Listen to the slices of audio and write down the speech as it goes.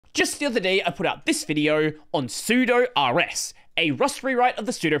just the other day I put out this video on sudo-rs, a Rust rewrite of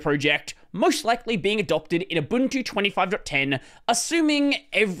the sudo project, most likely being adopted in Ubuntu 25.10, assuming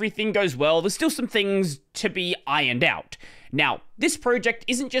everything goes well. There's still some things to be ironed out. Now, this project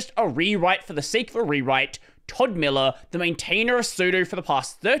isn't just a rewrite for the sake of a rewrite. Todd Miller, the maintainer of sudo for the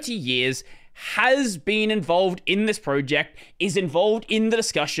past 30 years, has been involved in this project, is involved in the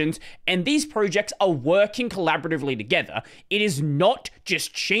discussions, and these projects are working collaboratively together. It is not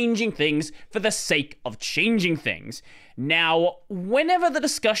just changing things for the sake of changing things. Now, whenever the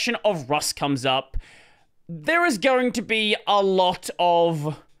discussion of Rust comes up, there is going to be a lot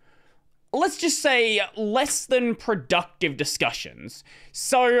of, let's just say, less than productive discussions.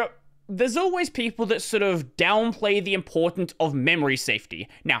 So there's always people that sort of downplay the importance of memory safety.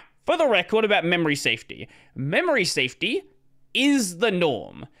 Now, for the record about memory safety is the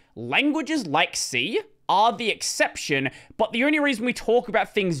norm. Languages like C are the exception, but the only reason we talk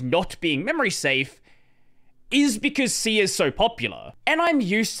about things not being memory safe is because C is so popular. And I'm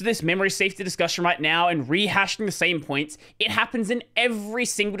used to this memory safety discussion right now and rehashing the same points. It happens in every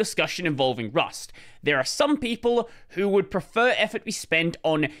single discussion involving Rust. There are some people who would prefer effort be spent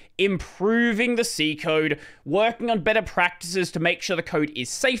on improving the C code, working on better practices to make sure the code is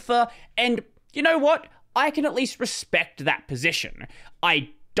safer, and you know what? I can at least respect that position. I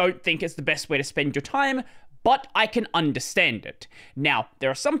don't think it's the best way to spend your time, but I can understand it. Now, there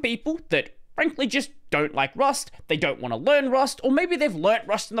are some people that frankly just don't like Rust, they don't want to learn Rust, or maybe they've learnt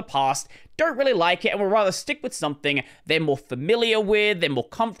Rust in the past, don't really like it, and would rather stick with something they're more familiar with, they're more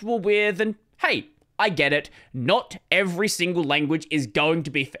comfortable with, and hey, I get it. Not every single language is going to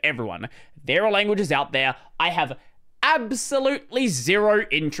be for everyone. There are languages out there I have absolutely zero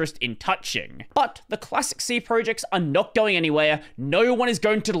interest in touching. But the classic C projects are not going anywhere, no one is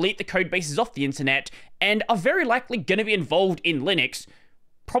going to delete the code bases off the internet, and are very likely going to be involved in Linux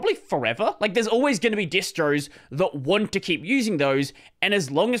probably forever. Like, there's always going to be distros that want to keep using those, and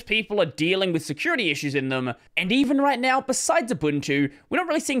as long as people are dealing with security issues in them, and even right now, besides Ubuntu, we're not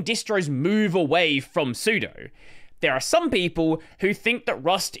really seeing distros move away from sudo. There are some people who think that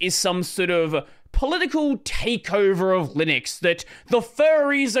Rust is some sort of political takeover of Linux, that the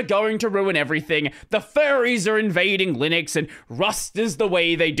furries are going to ruin everything, the furries are invading Linux, and Rust is the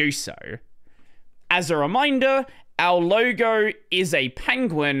way they do so. As a reminder, our logo is a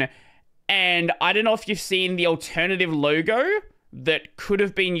penguin, and I don't know if you've seen the alternative logo that could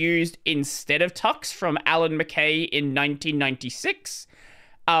have been used instead of Tux from Alan McKay in 1996.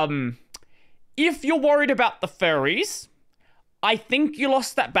 If you're worried about the furries, I think you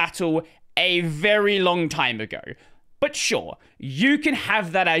lost that battle a very long time ago. But sure, you can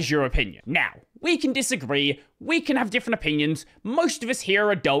have that as your opinion. Now, we can disagree, we can have different opinions, most of us here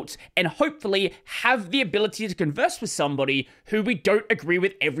are adults, and hopefully have the ability to converse with somebody who we don't agree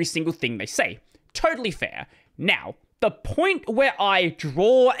with every single thing they say. Totally fair. Now, the point where I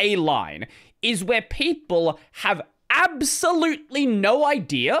draw a line is where people have absolutely no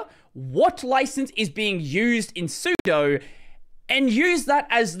idea what license is being used in sudo, and use that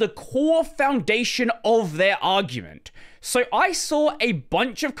as the core foundation of their argument. So I saw a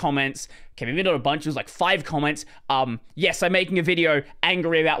bunch of comments, okay, maybe not a bunch, it was like 5 comments. Yes, I'm making a video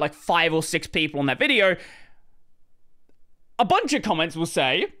angry about like 5 or 6 people on that video. A bunch of comments will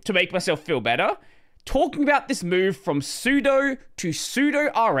say, to make myself feel better, talking about this move from sudo to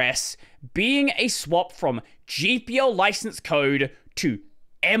sudo-rs being a swap from GPL license code to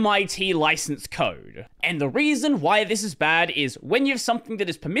MIT license code. And the reason why this is bad is when you have something that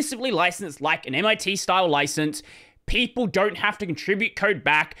is permissively licensed like an MIT style license, people don't have to contribute code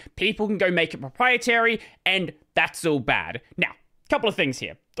back, people can go make it proprietary, and that's all bad. Now, a couple of things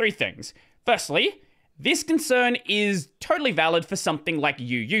here. 3 things. Firstly, this concern is totally valid for something like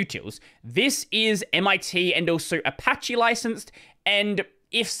utils. This is MIT and also Apache licensed, and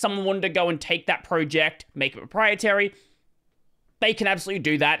if someone wanted to go and take that project, make it proprietary, they can absolutely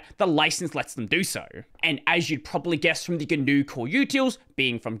do that. The license lets them do so. And as you'd probably guess from the GNU core utils,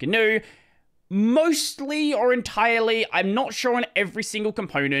 being from GNU, mostly or entirely, I'm not sure on every single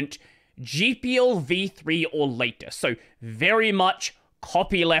component, GPL v3 or later. So very much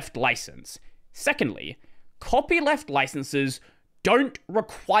copyleft license. Secondly, copyleft licenses don't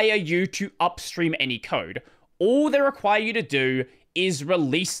require you to upstream any code. All they require you to do is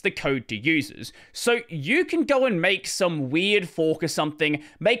release the code to users. So you can go and make some weird fork or something,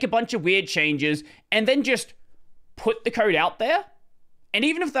 make a bunch of weird changes, and then just put the code out there. And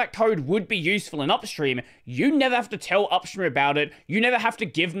even if that code would be useful in upstream, you never have to tell upstream about it. You never have to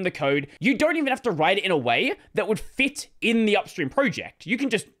give them the code. You don't even have to write it in a way that would fit in the upstream project. You can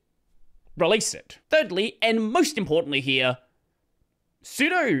just release it. Thirdly, and most importantly here,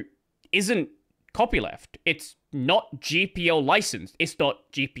 sudo isn't copyleft. It's not GPL licensed. It's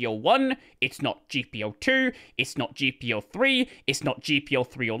not GPL 1, it's not GPL 2, it's not GPL 3, it's not GPL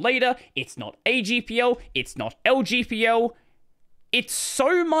 3 or later, it's not AGPL, it's not LGPL. It's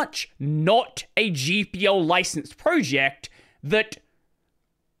so much not a GPL licensed project that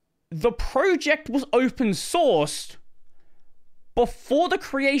the project was open sourced before the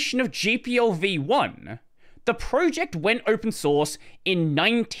creation of GPL v1. The project went open source in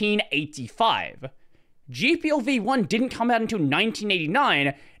 1985. GPL v1 didn't come out until 1989.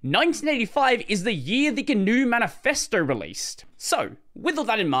 1985 is the year the GNU Manifesto released. So, with all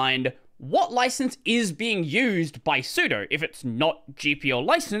that in mind, what license is being used by sudo? If it's not GPL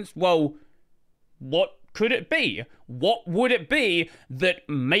licensed, well, what could it be? What would it be that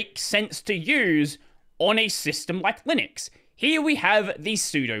makes sense to use on a system like Linux? Here we have the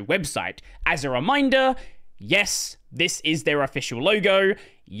sudo website. As a reminder, yes, this is their official logo.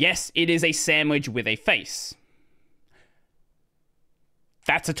 Yes, it is a sandwich with a face.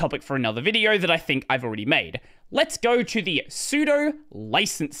 That's a topic for another video that I think I've already made. Let's go to the sudo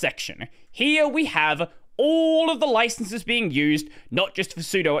license section. Here we have all of the licenses being used, not just for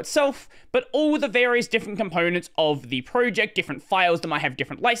sudo itself, but all the various different components of the project, different files that might have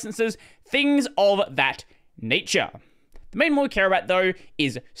different licenses, things of that nature. The main one we care about, though,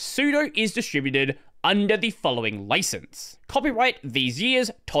 is sudo is distributed under the following license. Copyright these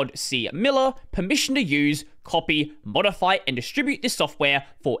years, Todd C. Miller, permission to use, copy, modify, and distribute this software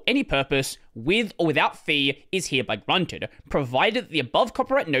for any purpose, with or without fee, is hereby granted, provided that the above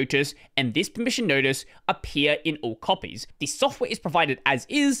copyright notice and this permission notice appear in all copies. The software is provided as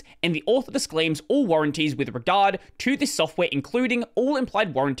is, and the author disclaims all warranties with regard to this software, including all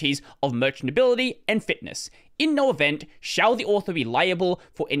implied warranties of merchantability and fitness. In no event shall the author be liable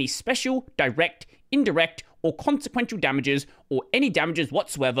for any special, direct, indirect, or consequential damages, or any damages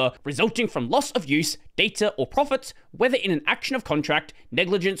whatsoever resulting from loss of use, data, or profits, whether in an action of contract,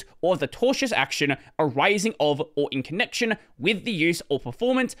 negligence, or of the tortious action arising of or in connection with the use or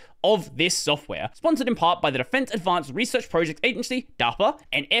performance of this software. Sponsored in part by the Defense Advanced Research Projects Agency, DARPA,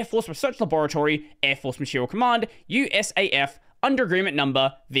 and Air Force Research Laboratory, Air Force Material Command, USAF, under agreement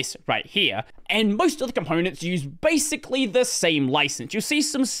number, this right here. And most of the components use basically the same license. You'll see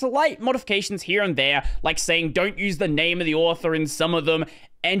some slight modifications here and there, like saying don't use the name of the author in some of them,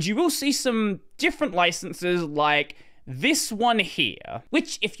 and you will see some different licenses like this one here,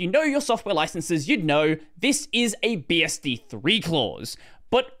 which if you know your software licenses, you'd know this is a BSD3 clause.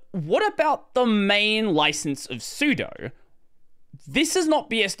 But what about the main license of sudo? This is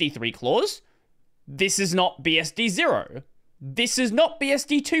not BSD3 clause. This is not BSD0. This is not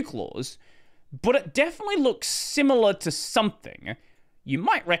BSD2 clause, but it definitely looks similar to something. You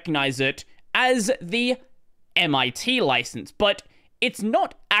might recognize it as the MIT license, but it's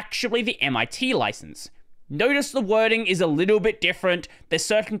not actually the MIT license. Notice the wording is a little bit different. There's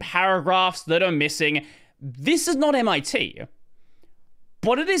certain paragraphs that are missing. This is not MIT,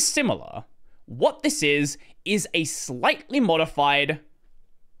 but it is similar. What this is a slightly modified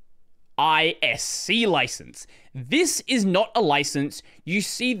ISC license. This is not a license you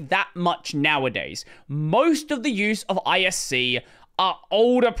see that much nowadays. Most of the use of ISC are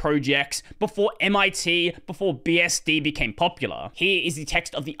older projects before MIT, before BSD became popular. Here is the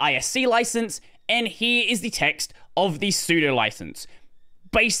text of the ISC license, and here is the text of the sudo license.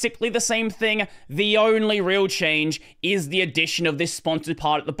 Basically the same thing. The only real change is the addition of this sponsored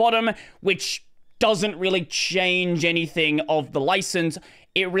part at the bottom, which doesn't really change anything of the license.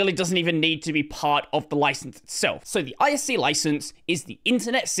 It really doesn't even need to be part of the license itself. So the ISC license is the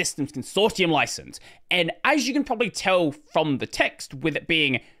Internet Systems Consortium license. And as you can probably tell from the text, with it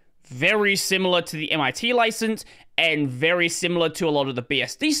being very similar to the MIT license and very similar to a lot of the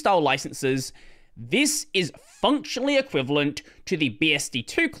BSD style licenses, this is functionally equivalent to the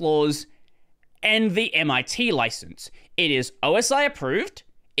BSD2 clause and the MIT license. It is OSI approved,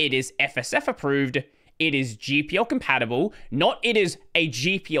 it is FSF approved, it is GPL compatible, not it is a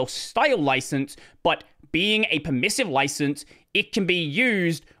GPL style license, but being a permissive license, it can be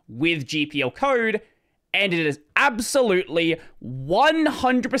used with GPL code, and it is absolutely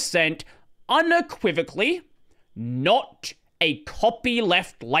 100% unequivocally not a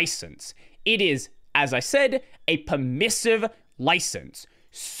copyleft license. It is, as I said, a permissive license.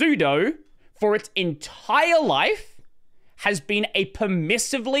 Sudo, for its entire life, has been a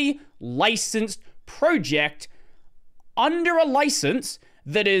permissively licensed project under a license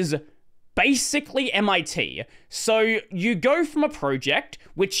that is basically MIT. So you go from a project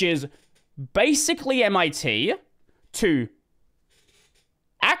which is basically MIT to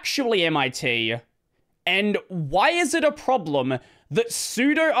actually MIT, and why is it a problem that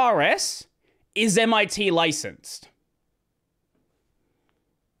sudo-rs is MIT licensed?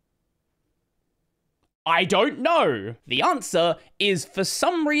 I don't know. The answer is, for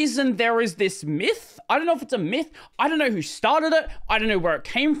some reason, there is this myth. I don't know if it's a myth. I don't know who started it. I don't know where it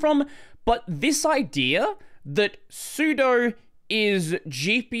came from. But this idea that sudo is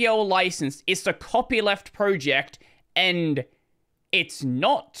GPL licensed, it's a copyleft project, and it's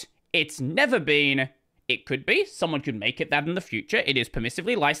not. It's never been. It could be. Someone could make it that in the future. It is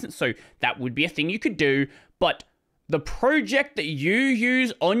permissively licensed, so that would be a thing you could do. But the project that you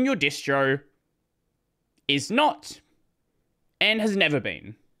use on your distro is not, and has never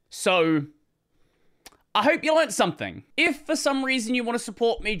been. So, I hope you learned something. If for some reason you want to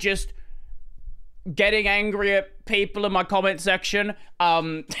support me just getting angry at people in my comment section,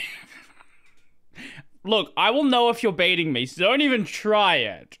 look, I will know if you're baiting me, so don't even try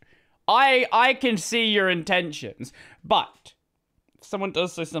it. I can see your intentions, but if someone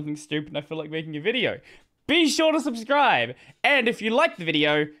does say something stupid and I feel like making a video, be sure to subscribe. And if you liked the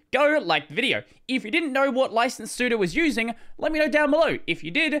video, go like the video. If you didn't know what license sudo was using, let me know down below. If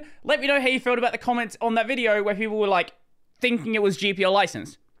you did, let me know how you felt about the comments on that video where people were like thinking it was GPL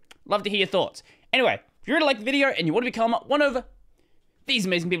licensed. Love to hear your thoughts. Anyway, if you really liked the video and you want to become one of these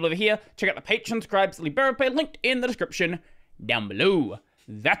amazing people over here, check out the Patreon, subscribe, Libera Pay, linked in the description down below.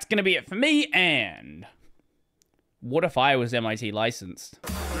 That's gonna be it for me, and what if I was MIT licensed?